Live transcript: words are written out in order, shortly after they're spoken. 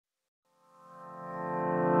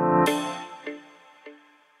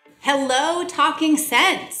Hello, Talking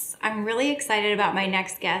Sense. I'm really excited about my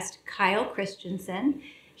next guest, Kyle Christensen.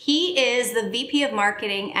 He is the VP of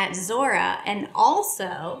Marketing at Zuora and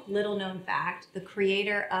also, little known fact, the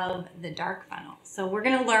creator of the Dark Funnel. So we're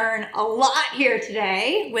going to learn a lot here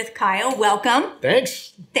today with Kyle. Welcome.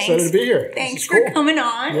 Thanks. Excited to be here. Thanks for coming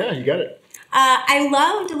on. Yeah, you got it. I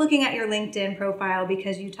loved looking at your LinkedIn profile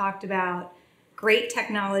because you talked about great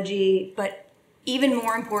technology, but even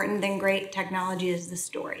more important than great technology is the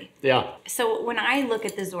story. Yeah. So when I look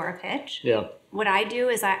at the Zuora pitch, yeah, what I do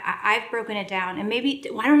is I've broken it down, and maybe,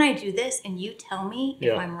 why don't I do this and you tell me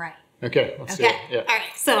if I'm right? Okay, let's see it. Yeah. All right,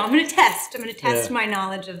 so I'm going to test my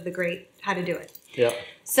knowledge of how to do it. Yeah.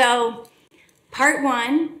 So part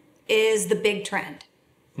one is the big trend.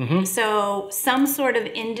 Mm-hmm. So some sort of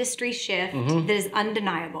industry shift that is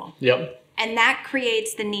undeniable. Yep. And that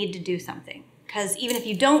creates the need to do something. Because even if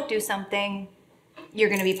you don't do something, you're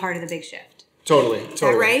going to be part of the big shift. Totally. Is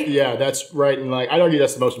that right? Yeah, that's right. And I'd argue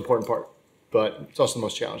that's the most important part, but it's also the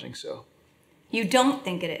most challenging. So. You don't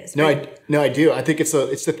think it is? No, right? I do. I think it's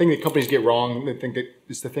the thing that companies get wrong. I think that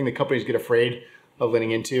it's the thing that companies get afraid of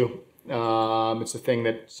leaning into. It's the thing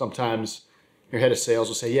that sometimes your head of sales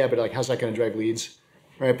will say, "Yeah, but how's that going to drive leads?"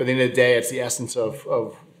 Right? But at the end of the day, it's the essence of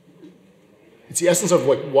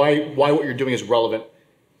why what you're doing is relevant.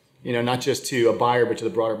 Not just to a buyer, but to the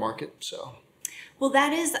broader market. So. Well,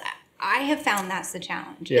 I have found that's the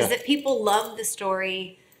challenge, is that people love the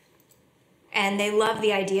story and they love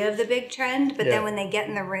the idea of the big trend, but then when they get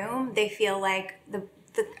in the room, they feel like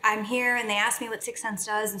I'm here and they ask me what 6 Sense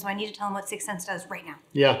does, and so I need to tell them what 6 Sense does right now.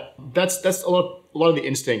 Yeah, that's a lot of the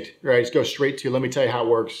instinct, right? Just go straight to, let me tell you how it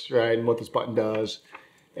works, right, and what this button does.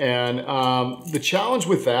 And the challenge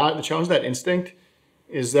with that instinct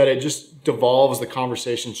is that it just devolves the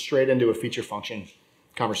conversation straight into a feature function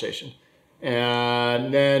conversation.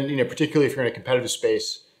 And then, particularly if you're in a competitive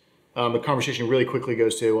space, the conversation really quickly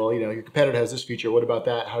goes to, well, your competitor has this feature. What about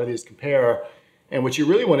that? How do these compare? And what you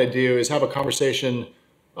really want to do is have a conversation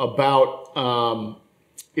about,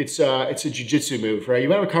 it's a jiu-jitsu move, right? You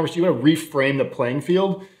want to have a conversation, you want to reframe the playing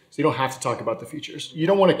field so you don't have to talk about the features. You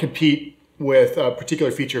don't want to compete with a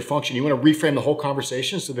particular feature function. You want to reframe the whole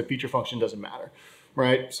conversation so the feature function doesn't matter.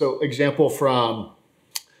 Right. So example from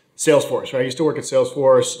Salesforce, right? I used to work at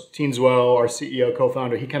Salesforce. Tien Zuo, our CEO,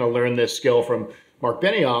 co-founder, he kind of learned this skill from Mark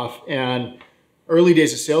Benioff. And early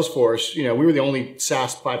days of Salesforce, we were the only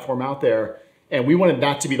SaaS platform out there. And we wanted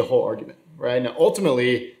that to be the whole argument, right? Now,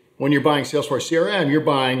 ultimately, when you're buying Salesforce CRM, you're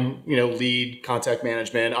buying, lead, contact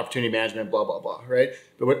management, opportunity management, blah, blah, blah, right?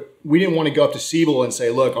 But we didn't want to go up to Siebel and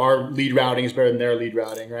say, look, our lead routing is better than their lead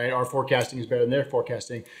routing, right? Our forecasting is better than their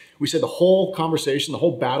forecasting. We said the whole conversation, the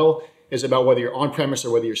whole battle is about whether you're on-premise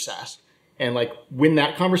or whether you're SaaS. And win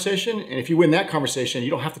that conversation. And if you win that conversation, you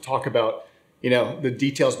don't have to talk about, the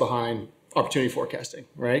details behind opportunity forecasting,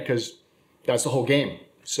 right? Because that's the whole game.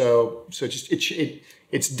 So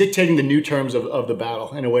it's dictating the new terms of the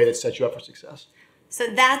battle in a way that sets you up for success. So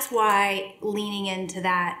that's why leaning into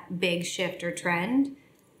that big shift or trend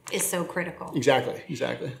is so critical. Exactly.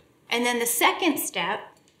 And then the second step,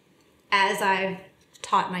 as I've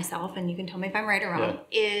taught myself, and you can tell me if I'm right or wrong,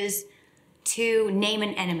 is to name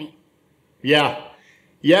an enemy. Yeah,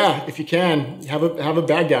 if you can, have a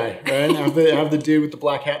bad guy, right? have the dude with the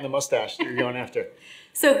black hat and the mustache that you're going after.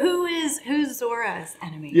 So who's Zuora's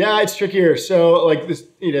enemy? Yeah, it's trickier. So this,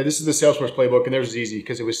 this is the Salesforce playbook, and theirs is easy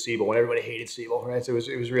because it was Siebel, and everybody hated Siebel, right? So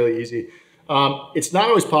it was really easy. It's not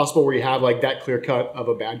always possible where you have that clear cut of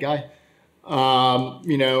a bad guy,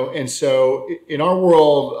 and so in our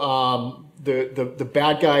world, the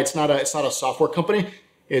bad guy, it's not a software company.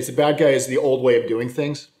 It's the bad guy is the old way of doing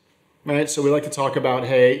things, right? So we like to talk about,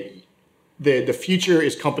 hey, the future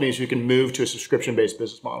is companies who can move to a subscription-based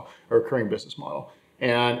business model or recurring business model.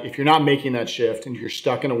 And if you're not making that shift and you're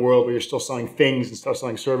stuck in a world where you're still selling things instead of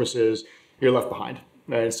selling services, you're left behind.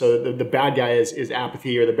 Right? So the bad guy is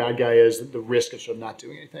apathy, or the bad guy is the risk of sort of not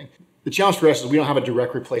doing anything. The challenge for us is we don't have a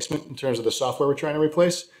direct replacement in terms of the software we're trying to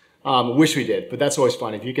replace. Wish we did, but that's always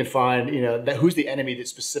fun. If you can find, who's the enemy that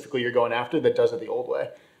specifically you're going after that does it the old way,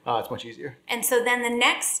 it's much easier. And so then the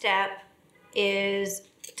next step is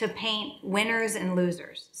to paint winners and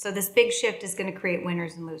losers. So this big shift is going to create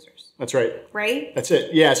winners and losers. That's right. Right? That's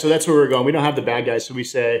it. Yeah, so that's where we're going. We don't have the bad guys, so we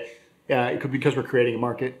say, it could be because we're creating a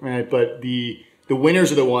market, right? But the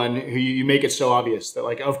winners are the one who you make it so obvious that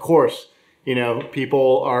of course,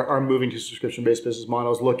 people are moving to subscription-based business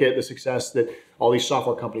models. Look at the success that all these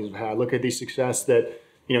software companies have had. Look at the success that,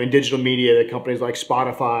 in digital media that companies like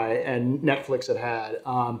Spotify and Netflix have had.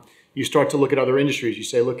 You start to look at other industries. You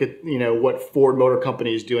say, look at, what Ford Motor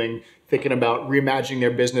Company is doing, thinking about reimagining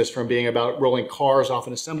their business from being about rolling cars off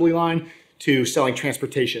an assembly line to selling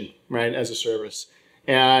transportation, right, as a service.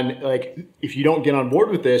 And like, if you don't get on board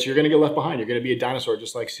with this, you're going to get left behind. You're going to be a dinosaur,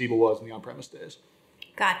 just like Siebel was in the on-premise days.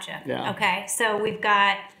 Gotcha. Yeah. Okay. So we've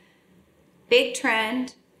got big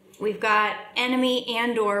trend. We've got enemy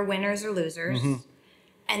and or winners or losers. Mm-hmm.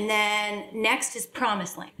 And then next is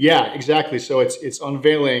promised land. Yeah, exactly. So it's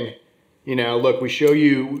unveiling, look, we show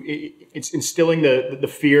you, it's instilling the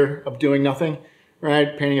fear of doing nothing,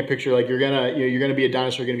 right? Painting a picture like you're gonna be a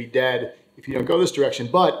dinosaur, you're gonna be dead if you don't go this direction,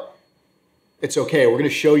 but it's okay. We're gonna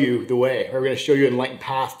show you the way. We're gonna show you an enlightened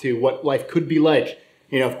path to what life could be like,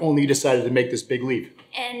 if only you decided to make this big leap.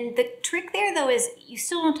 And the trick there, though, is you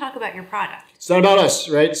still don't talk about your product. It's not about us,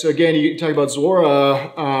 right? So again, you talk about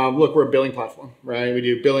Zuora. Look, we're a billing platform, right? We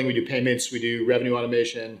do billing, we do payments, we do revenue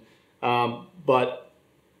automation. But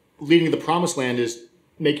leading to the promised land is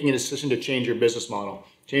making a decision to change your business model.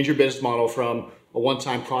 Change your business model from a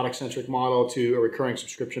one-time product-centric model to a recurring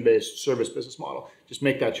subscription-based service business model. Just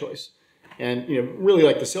make that choice. And really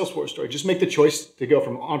like the Salesforce story, just make the choice to go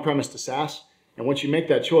from on-premise to SaaS. And once you make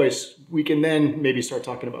that choice, we can then maybe start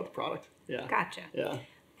talking about the product. Yeah. Gotcha. Yeah.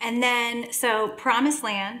 And then, so promised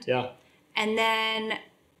land. Yeah. And then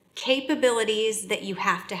capabilities that you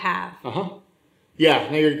have to have. Yeah.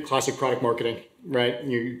 Now you're classic product marketing, right?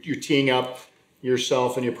 You're teeing up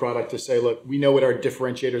yourself and your product to say, look, we know what our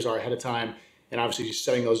differentiators are ahead of time. And obviously just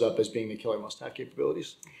setting those up as being the killer must-have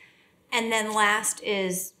capabilities. And then last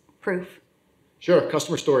is proof. Sure,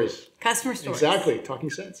 customer stories. Customer stories. Exactly, talking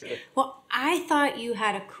sense. Well, I thought you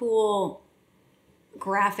had a cool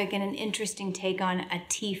graphic and an interesting take on a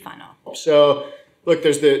T funnel. So, look,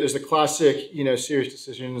 there's the classic, serious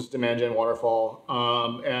decisions, demand gen waterfall,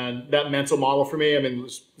 and that mental model for me. I mean,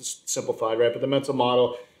 it's simplified, right? But the mental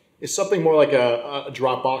model is something more like a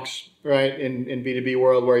Dropbox, right? In B2B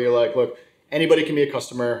world, where you're like, look, anybody can be a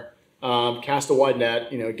customer. Cast a wide net,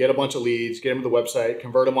 get a bunch of leads, get them to the website,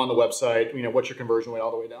 convert them on the website, what's your conversion rate all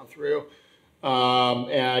the way down through.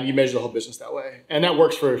 And you measure the whole business that way. And that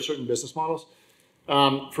works for certain business models.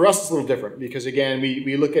 For us, it's a little different because, again,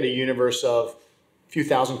 we look at a universe of a few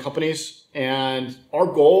thousand companies, and our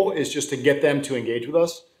goal is just to get them to engage with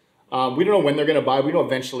us. We don't know when they're going to buy. We know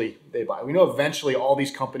eventually they buy. We know eventually all these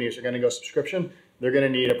companies are going to go subscription. They're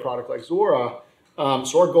going to need a product like Zuora.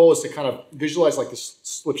 So our goal is to kind of visualize like this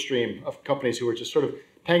slipstream of companies who are just sort of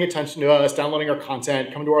paying attention to us, downloading our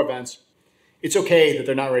content, coming to our events. It's okay that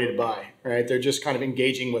they're not ready to buy, right? They're just kind of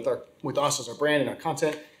engaging with us as our brand and our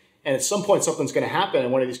content. And at some point, something's going to happen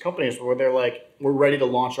in one of these companies where they're like, we're ready to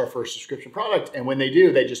launch our first subscription product. And when they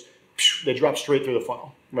do, they drop straight through the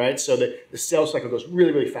funnel, right? So the sales cycle goes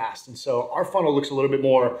really, really fast. And so our funnel looks a little bit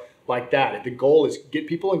more like that. The goal is get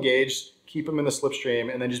people engaged, keep them in the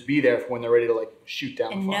slipstream, and then just be there for when they're ready to like shoot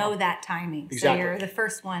down and the funnel. Know that timing. Exactly. So you're the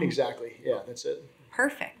first one. Exactly. Yeah, that's it.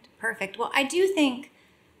 Perfect. Well, I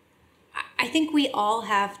think we all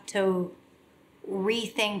have to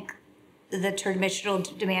rethink the traditional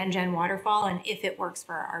demand gen waterfall and if it works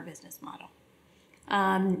for our business model.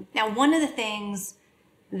 Now, one of the things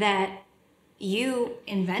that you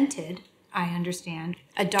invented, I understand,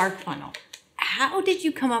 a dark funnel. How did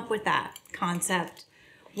you come up with that concept?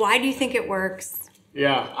 Why do you think it works?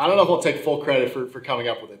 Yeah, I don't know if I'll take full credit for coming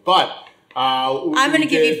up with it, but I'm going to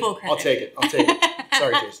give you full credit. I'll take it.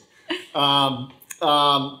 Sorry, Jason.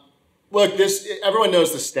 Look, everyone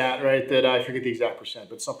knows the stat, right? That I forget the exact percent,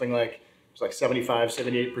 but something like it's like 75,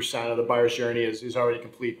 78% of the buyer's journey is already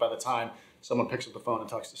complete by the time someone picks up the phone and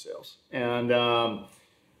talks to sales. And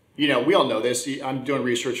we all know this. I'm doing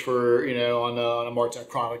research for on a martech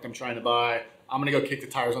product I'm trying to buy. I'm going to go kick the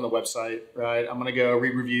tires on the website, right? I'm going to go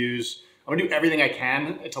read reviews. I'm going to do everything I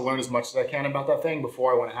can to learn as much as I can about that thing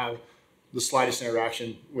before I want to have the slightest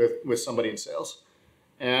interaction with somebody in sales.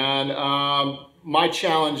 And my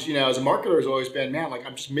challenge, as a marketer has always been, man, like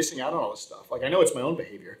I'm just missing out on all this stuff. Like I know it's my own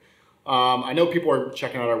behavior. I know people are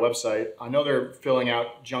checking out our website. I know they're filling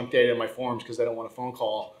out junk data in my forms because they don't want a phone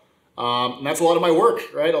call. And that's a lot of my work,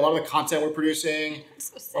 right? A lot of the content we're producing.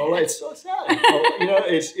 So sad. It's so sad.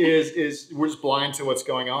 We're just blind to what's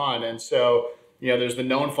going on. And so, there's the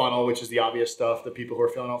known funnel, which is the obvious stuff, the people who are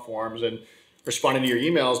filling out forms and responding to your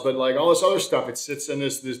emails. But like all this other stuff, it sits in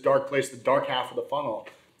this dark place, the dark half of the funnel.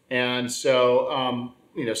 And so,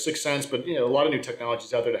 6 Sense, but a lot of new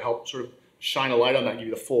technologies out there to help sort of shine a light on that, give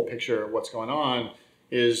you the full picture of what's going on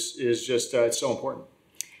is just, it's so important.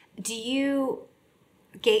 Do you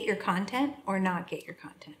gate your content or not gate your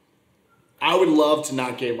content? I would love to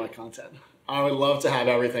not gate my content. I would love to have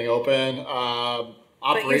everything open.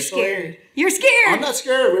 But you're scared. You're scared. I'm not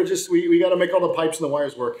scared. We got to make all the pipes and the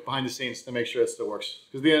wires work behind the scenes to make sure it still works.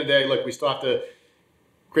 Because at the end of the day, look, we still have to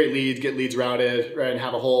create leads, get leads routed, right, and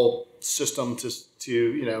have a whole system to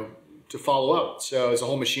follow up. So there's a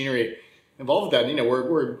whole machinery involved with that. And,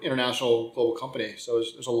 we're an international global company, so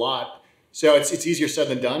there's a lot. So it's easier said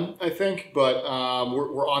than done, I think. But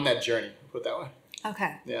we're on that journey. Put it that way.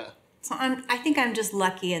 Okay. Yeah. So I think I'm just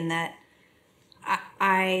lucky in that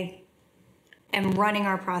I am running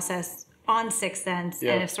our process on Sixth Sense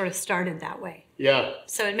and have sort of started that way. Yeah.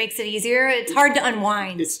 So it makes it easier. It's hard to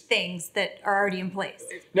unwind things that are already in place.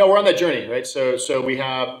 No, we're on that journey, right? So we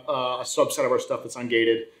have a subset of our stuff that's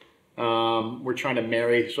ungated. We're trying to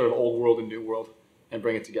marry sort of old world and new world and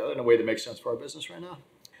bring it together in a way that makes sense for our business right now.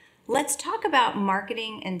 Let's talk about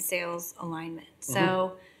marketing and sales alignment.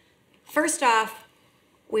 So first off,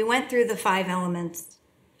 we went through the 5 elements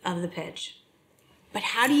of the pitch. But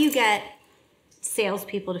how do you get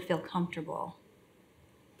salespeople to feel comfortable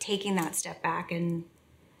taking that step back and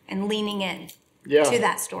leaning in to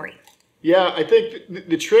that story? Yeah, I think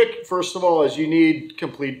the trick, first of all, is you need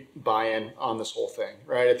complete buy-in on this whole thing,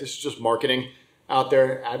 right? If this is just marketing out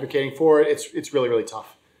there advocating for it, it's really, really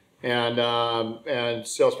tough. And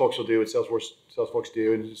sales folks will do what sales folks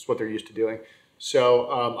do, and it's what they're used to doing.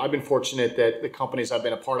 So I've been fortunate that the companies I've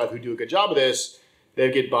been a part of who do a good job of this, they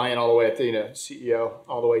get buy-in all the way at the CEO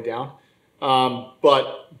all the way down.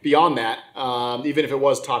 But beyond that, even if it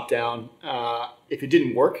was top down, if it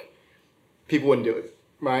didn't work, people wouldn't do it,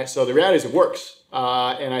 right? So the reality is it works.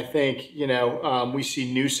 And I think, we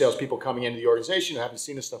see new salespeople coming into the organization who haven't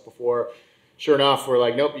seen this stuff before. Sure enough, we're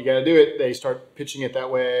like, nope, you got to do it. They start pitching it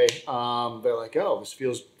that way. They're like, oh, this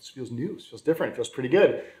feels new. This feels different. It feels pretty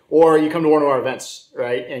good. Or you come to one of our events,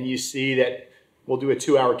 right? And you see that we'll do a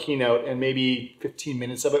 2-hour keynote and maybe 15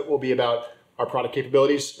 minutes of it will be about our product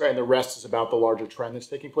capabilities, right? And the rest is about the larger trend that's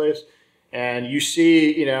taking place. And you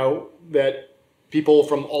see, that people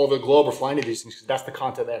from all over the globe are flying to these things because that's the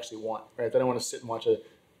content they actually want, right? They don't want to sit and watch a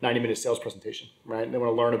 90-minute sales presentation, right? They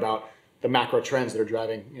want to learn about the macro trends that are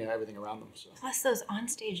driving, everything around them. So. Plus, those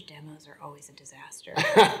onstage demos are always a disaster.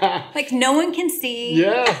 Like no one can see.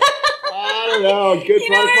 Yeah, I don't know. Good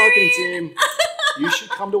product marketing team. You should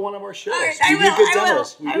come to one of our shows. Right, we do good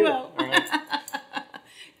demos. I will. All right.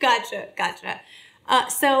 Gotcha.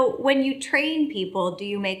 So when you train people, do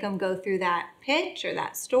you make them go through that pitch or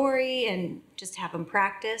that story and just have them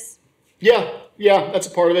practice? Yeah, that's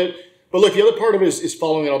a part of it. But look, the other part of it is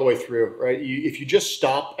following it all the way through, right? If you just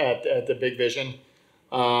stop at the big vision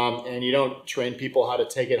and you don't train people how to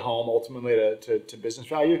take it home ultimately to business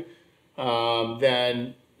value,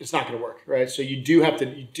 then it's not going to work, right? So you do have to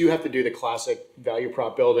do the classic value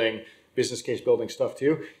prop building, business case building stuff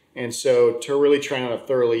too. And so to really train on it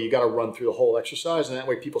thoroughly, you got to run through the whole exercise, and that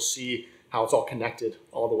way people see how it's all connected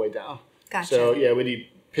all the way down. Gotcha. So yeah, we need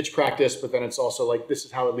pitch practice, but then it's also like this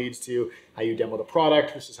is how it leads to how you demo the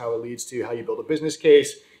product. This is how it leads to how you build a business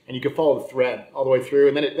case, and you can follow the thread all the way through,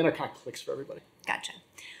 and then it kind of clicks for everybody. Gotcha.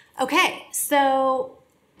 Okay, so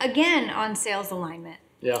again on sales alignment.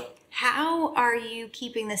 Yeah. How are you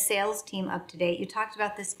keeping the sales team up to date? You talked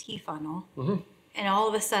about this T funnel, and all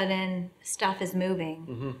of a sudden stuff is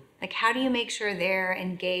moving. Like, how do you make sure they're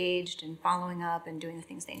engaged and following up and doing the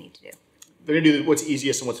things they need to do? They're going to do what's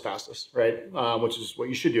easiest and what's fastest, right? Which is what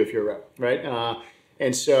you should do if you're a rep, right?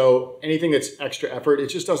 And so anything that's extra effort, it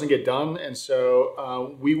just doesn't get done. And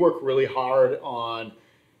so we work really hard on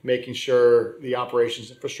making sure the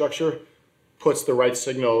operations infrastructure puts the right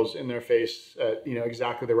signals in their face at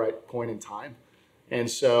exactly the right point in time. And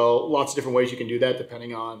so lots of different ways you can do that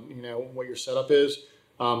depending on what your setup is.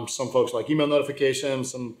 Some folks like email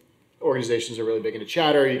notifications. Some organizations are really big into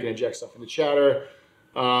chatter. You can inject stuff into chatter.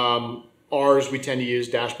 Ours, we tend to use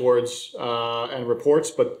dashboards and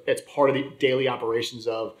reports, but it's part of the daily operations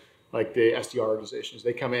of like the SDR organizations.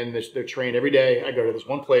 They come in, they're trained every day. I go to this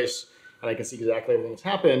one place and I can see exactly everything that's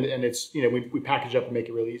happened. And it's, we package up and make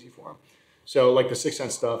it really easy for them. So like the 6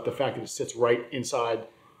 Sense stuff, the fact that it sits right inside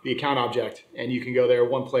the account object and you can go there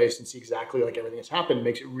one place and see exactly like everything that's happened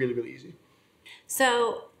makes it really, really easy.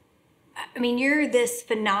 So, I mean, you're this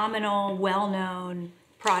phenomenal, well-known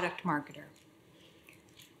product marketer.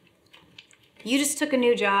 You just took a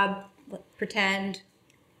new job, pretend,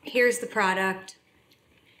 here's the product.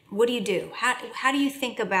 What do you do? How do you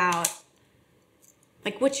think about,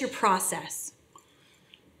 like, what's your process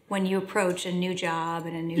when you approach a new job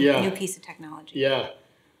and a new piece of technology? Yeah.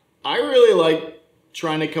 I really like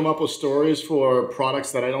trying to come up with stories for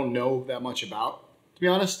products that I don't know that much about, to be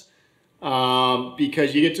honest.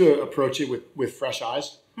 because you get to approach it with fresh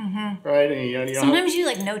eyes, right? And you sometimes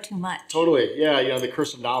you know too much. Totally, yeah. The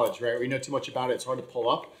curse of knowledge, right? We know too much about it; it's hard to pull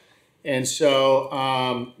up. And so,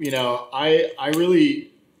 I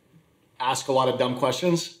really ask a lot of dumb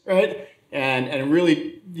questions, right? And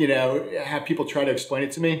really, have people try to explain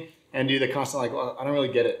it to me and do the constant well, I don't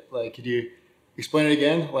really get it. Could you explain it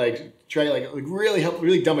again? Try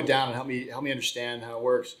really dumb it down and help me understand how it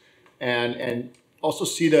works, and also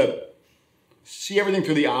see everything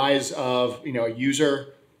through the eyes of a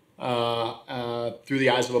user, through the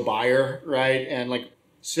eyes of a buyer, right? And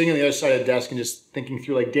sitting on the other side of the desk and just thinking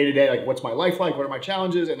through day to day, what's my life like? What are my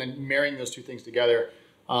challenges? And then marrying those two things together.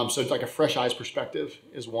 So it's a fresh eyes perspective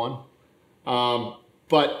is one.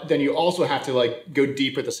 But then you also have to go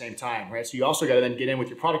deep at the same time, right? So you also got to then get in with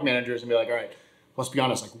your product managers and be all right, let's be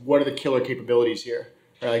honest, what are the killer capabilities here?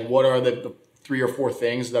 Right? What are the 3 or 4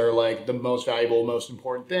 things that are the most valuable, most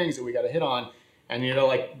important things that we got to hit on? And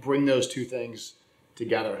bring those two things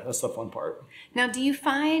together. That's the fun part. Now, do you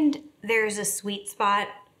find there's a sweet spot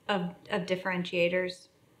of differentiators?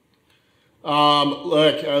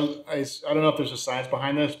 Look, I don't know if there's a science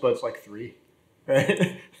behind this, but it's 3,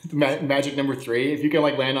 right? The magic number 3. If you can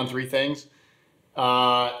land on 3 things,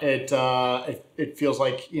 it feels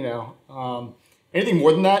anything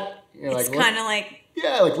more than that. It's kind of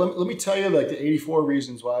yeah, let me tell you the 84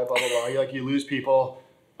 reasons why blah blah blah. You lose people.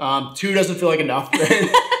 2 doesn't feel like enough. Right?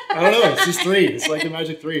 I don't know. It's just 3. It's the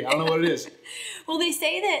magic 3. I don't know what it is. Well, they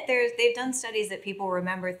say that they've done studies that people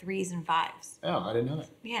remember 3s and 5s. Oh, I didn't know that.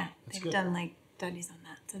 Yeah, they've done studies on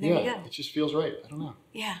that. So there you go. It just feels right. I don't know.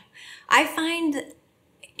 Yeah, I find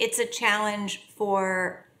it's a challenge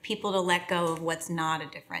for people to let go of what's not a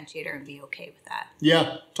differentiator and be okay with that.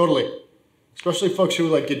 Yeah, totally. Especially folks who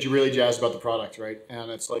get really jazzed about the product, right?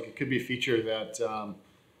 And it's it could be a feature that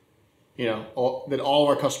that all of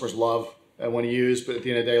our customers love and want to use, but at the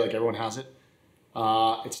end of the day, everyone has it.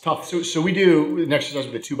 It's tough. So we do an exercise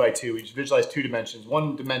with a 2x2. We just visualize 2 dimensions.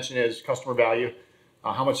 One dimension is customer value.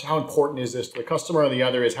 How important is this to the customer? And the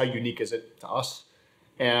other is how unique is it to us?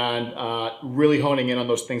 And really honing in on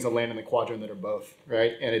those things that land in the quadrant that are both,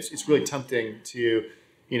 right? And it's really tempting to,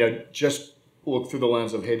 just look through the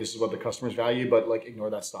lens of, hey, this is what the customers value, but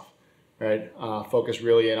ignore that stuff, right? Focus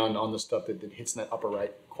really in on the stuff that hits in that upper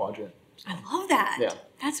right quadrant. I love that. Yeah.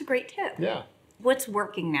 That's a great tip. Yeah. What's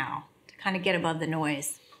working now to kind of get above the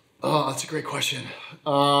noise? Oh, that's a great question.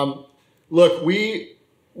 Look,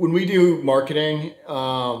 when we do marketing,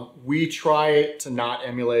 we try to not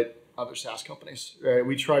emulate other SaaS companies, right?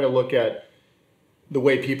 We try to look at the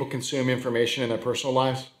way people consume information in their personal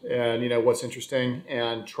lives and, what's interesting,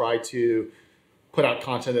 and try to put out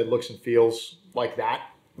content that looks and feels like that,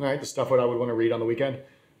 right? The stuff that I would want to read on the weekend.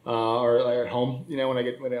 Or at home, when I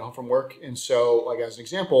get home from work. And so, as an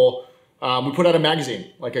example, we put out a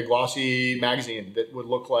magazine, a glossy magazine that would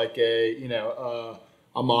look like a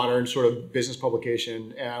modern sort of business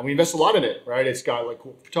publication. And we invest a lot in it, right? It's got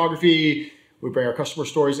cool photography. We bring our customer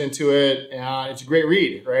stories into it, and it's a great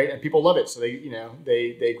read, right? And people love it. So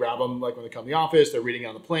they grab them when they come to the office. They're reading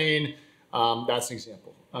on the plane. That's an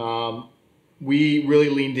example. We really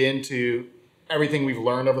leaned into everything we've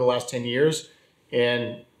learned over the last 10 years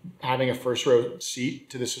and having a first row seat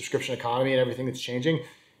to the subscription economy and everything that's changing.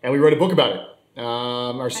 And we wrote a book about it.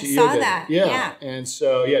 Our CEO saw did. that. Yeah. And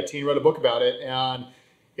so, Teen wrote a book about it, and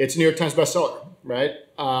it's a New York Times bestseller, right?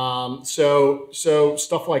 So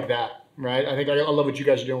stuff like that, right? I think I love what you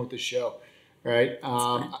guys are doing with this show, right?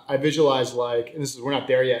 I visualize and we're not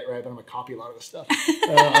there yet, right? But I'm gonna copy a lot of this stuff.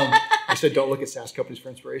 I said, don't look at SaaS companies for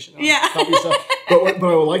inspiration. Copy stuff. But what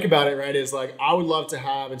I would like about it, right, is I would love to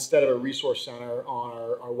have, instead of a resource center on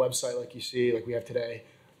our website, like you see, we have today,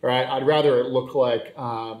 right? I'd rather it look like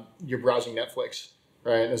you're browsing Netflix,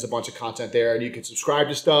 right? There's a bunch of content there, and you can subscribe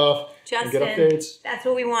to stuff and get updates. That's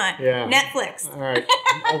what we want. Yeah. Netflix. All right.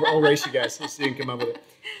 I'll race you guys. Let's see if you can come up with it.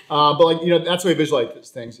 But that's the way I visualize these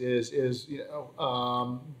things is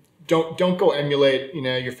don't go emulate,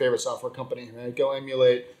 your favorite software company, right? Go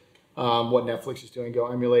emulate what Netflix is doing. Go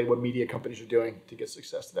emulate what media companies are doing to get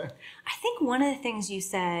success today. I think one of the things you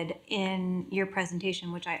said in your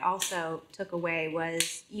presentation, which I also took away,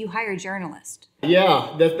 was you hire journalists.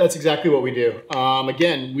 Yeah, that's exactly what we do.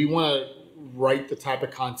 Again, we want to write the type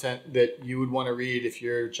of content that you would want to read if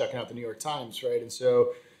you're checking out the New York Times, right? And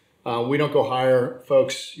so we don't go hire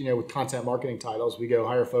folks, with content marketing titles. We go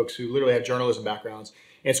hire folks who literally have journalism backgrounds.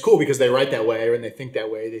 And it's cool because they write that way and they think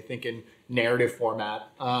that way. They think in narrative format.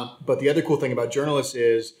 But the other cool thing about journalists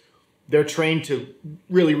is they're trained to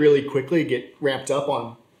really, really quickly get ramped up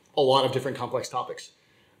on a lot of different complex topics,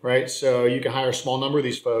 right? So you can hire a small number of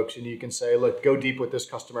these folks and you can say, look, go deep with this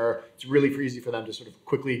customer. It's really easy for them to sort of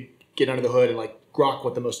quickly get under the hood and like grok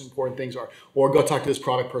what the most important things are, or go talk to this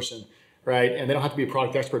product person, right? And they don't have to be a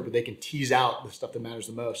product expert, but they can tease out the stuff that matters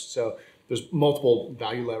the most. So there's multiple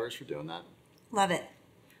value levers for doing that. Love it.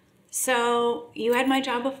 So you had my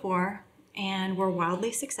job before and were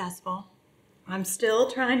wildly successful. I'm still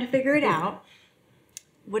trying to figure it out.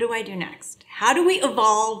 What do I do next? How do we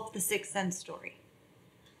evolve the Sixth Sense story?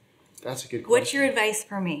 That's a good question. What's your advice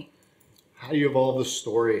for me? How do you evolve the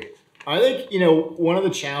story? I think, you know, one of the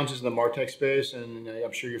challenges in the martech space, and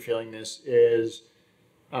I'm sure you're feeling this, is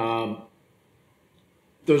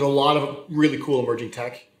there's a lot of really cool emerging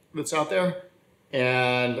tech that's out there.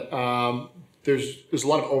 And there's a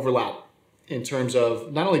lot of overlap in terms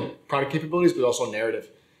of not only product capabilities, but also narrative.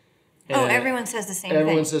 And everyone says the same thing.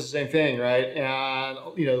 Everyone says the same thing, right? And,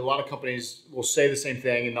 you know, a lot of companies will say the same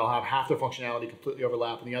thing and they'll have half their functionality completely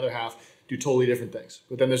overlap and the other half do totally different things.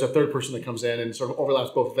 But then there's a third person that comes in and sort of overlaps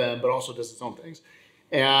both of them, but also does its own things.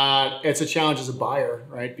 And it's a challenge as a buyer,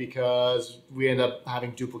 right? Because we end up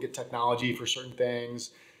having duplicate technology for certain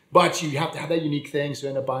things, but you have to have that unique thing. So you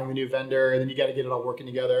end up buying the new vendor and then you got to get it all working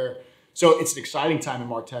together. So it's an exciting time in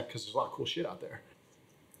martech because there's a lot of cool shit out there.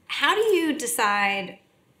 How do you decide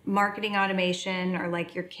marketing automation or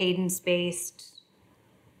like your cadence-based,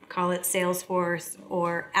 call it Salesforce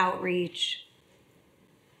or outreach?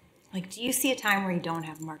 Like, do you see a time where you don't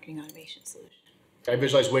have a marketing automation solution? I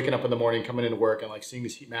visualize waking up in the morning, coming into work and like seeing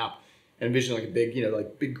this heat map and envision like a big, you know,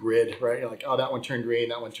 like big grid, right? You're like, oh, that one turned green,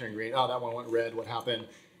 that one turned green. Oh, that one went red. What happened?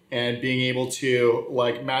 And being able to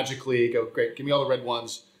like magically go, great, give me all the red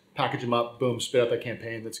ones, package them up, boom, spit out that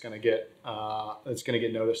campaign that's going to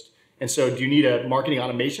get noticed. And so do you need a marketing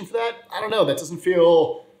automation for that? I don't know. That doesn't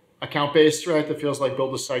feel account-based, right? That feels like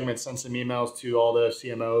build a segment, send some emails to all the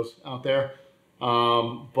CMOs out there.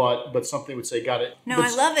 But something would say, got it. No, I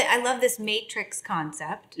love it. I love this matrix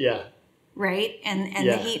concept. Yeah. Right? And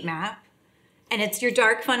the heat map. And it's your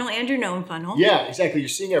dark funnel and your known funnel. Yeah, exactly. You're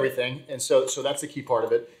seeing everything. And so that's the key part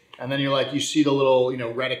of it. And then you're like, you see the little, you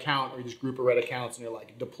know, red account or this group of red accounts and you're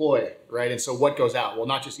like, deploy, right? And so what goes out? Well,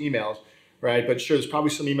 not just emails, right? But sure, there's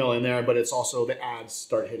probably some email in there, but it's also the ads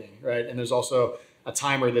start hitting, right? And there's also a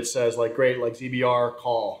timer that says like, great, like ZBR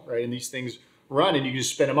call, right? And these things run and you can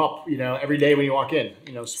just spin them up, you know, every day when you walk in,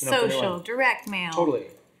 you know, spin up social, direct mail. Totally.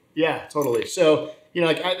 Yeah, totally. So, you know,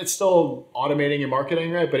 like it's still automating and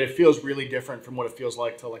marketing, right? But it feels really different from what it feels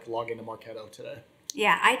like to like log into Marketo today.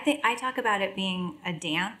 Yeah, I think I talk about it being a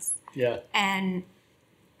dance. Yeah. And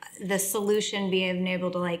the solution being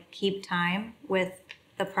able to like keep time with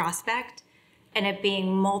the prospect and it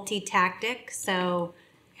being multi-tactic. So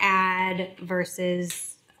ad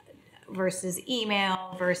versus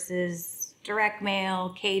email versus direct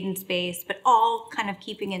mail, cadence based, but all kind of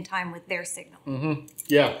keeping in time with their signal. Mm-hmm.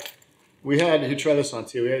 Yeah. We had to try this on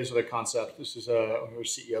too. We had this other concept. This is our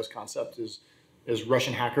CEO's concept is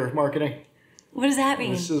Russian hacker marketing. What does that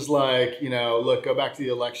mean? This is like, you know, look, go back to the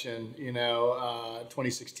election, you know,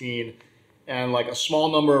 2016, and like a small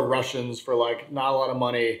number of Russians for like not a lot of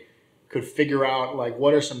money could figure out like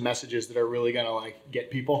what are some messages that are really gonna like get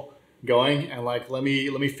people going, and like let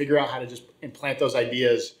me figure out how to just implant those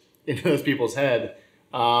ideas into those people's head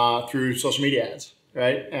through social media ads,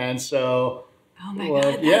 right? And so. Oh my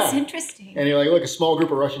God, that's interesting. And you're like, look, a small group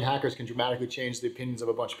of Russian hackers can dramatically change the opinions of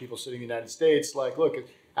a bunch of people sitting in the United States. Like, look,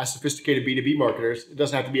 as sophisticated B2B marketers, it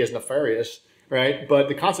doesn't have to be as nefarious, right? But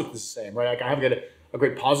the concept is the same, right? Like I have got a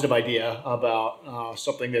great positive idea about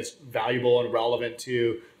something that's valuable and relevant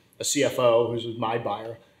to a CFO who's my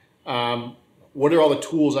buyer. What are all the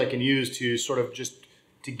tools I can use to sort of just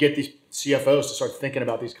to get these CFOs to start thinking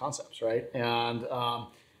about these concepts, right? And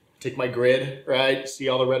take my grid, right? See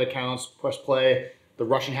all the red accounts, press play. The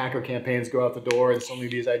Russian hacker campaigns go out the door, and suddenly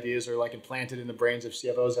these ideas are like implanted in the brains of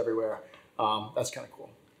CFOs everywhere. That's kind of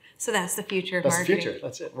cool. So that's the future of marketing. That's the future.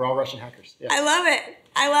 That's it. We're all Russian hackers. Yeah. I love it.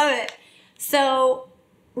 I love it. So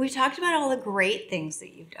we talked about all the great things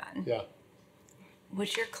that you've done. Yeah.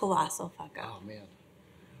 What's your colossal fuck up? Oh man.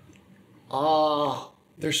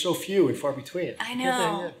 There's so few and far between. I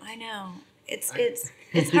know. I know. It's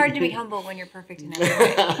hard to be humble when you're perfect in every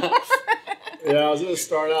way. Yeah, I was going to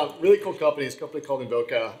start out. Really cool company. It's a company called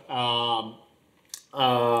Invoca.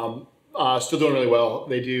 Still doing really well.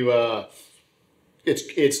 They do.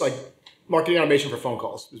 It's like marketing automation for phone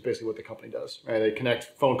calls is basically what the company does. Right? They connect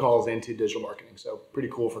phone calls into digital marketing. So pretty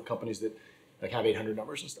cool for companies that like have 800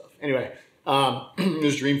 numbers and stuff. Anyway, it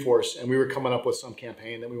was Dreamforce, and we were coming up with some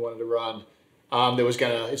campaign that we wanted to run.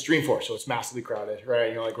 It's Dreamforce, so it's massively crowded, right?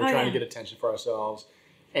 You know, like we're trying to get attention for ourselves.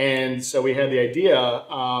 And so we had the idea,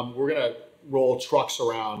 we're gonna roll trucks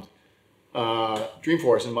around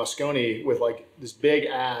Dreamforce in Moscone with like this big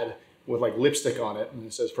ad with like lipstick on it, and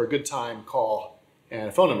it says, "For a good time, call," and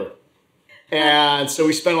a phone number. And so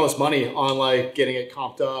we spent all this money on like getting it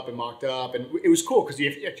comped up and mocked up, and it was cool because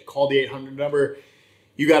you have to call the 800 number.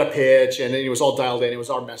 You got a pitch, and then it was all dialed in. It was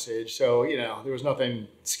our message, so there was nothing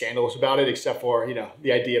scandalous about it except for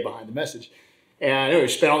the idea behind the message. And anyway, we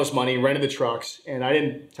spent all this money, rented the trucks, and I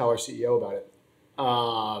didn't tell our CEO about it.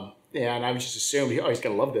 And I just assumed, he's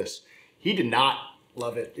gonna love this. He did not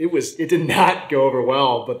love it. It did not go over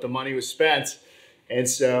well, but the money was spent, and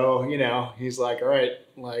so he's like, all right,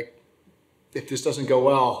 like, if this doesn't go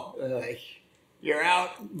well, you're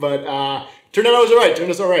out. But turned out I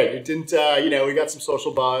was all right. It didn't, we got some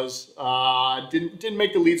social buzz. Didn't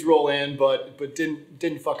make the leads roll in, but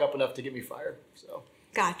didn't fuck up enough to get me fired. So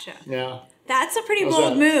gotcha. Yeah, that's a pretty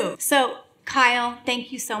bold move. So Kyle,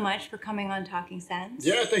 thank you so much for coming on Talking Sense.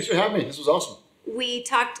 Yeah, thanks for having me. This was awesome. We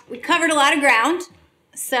covered a lot of ground.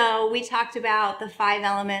 So we talked about the 5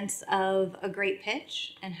 elements of a great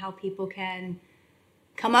pitch and how people can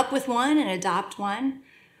come up with one and adopt one.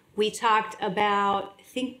 We talked about,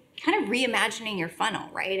 kind of reimagining your funnel,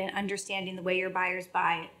 right? And understanding the way your buyers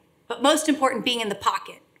buy. But most important, being in the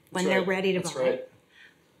pocket when they're ready to buy. Right.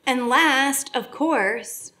 And last, of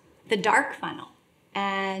course, the dark funnel.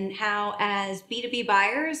 And how as B2B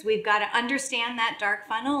buyers, we've got to understand that dark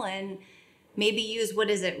funnel and maybe use,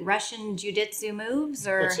 Russian jiu-jitsu moves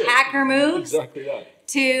or hacker moves. Exactly that.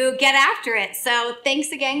 To get after it. So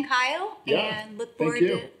thanks again, Kyle. Yeah, and look forward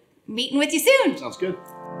to meeting with you soon. Sounds good.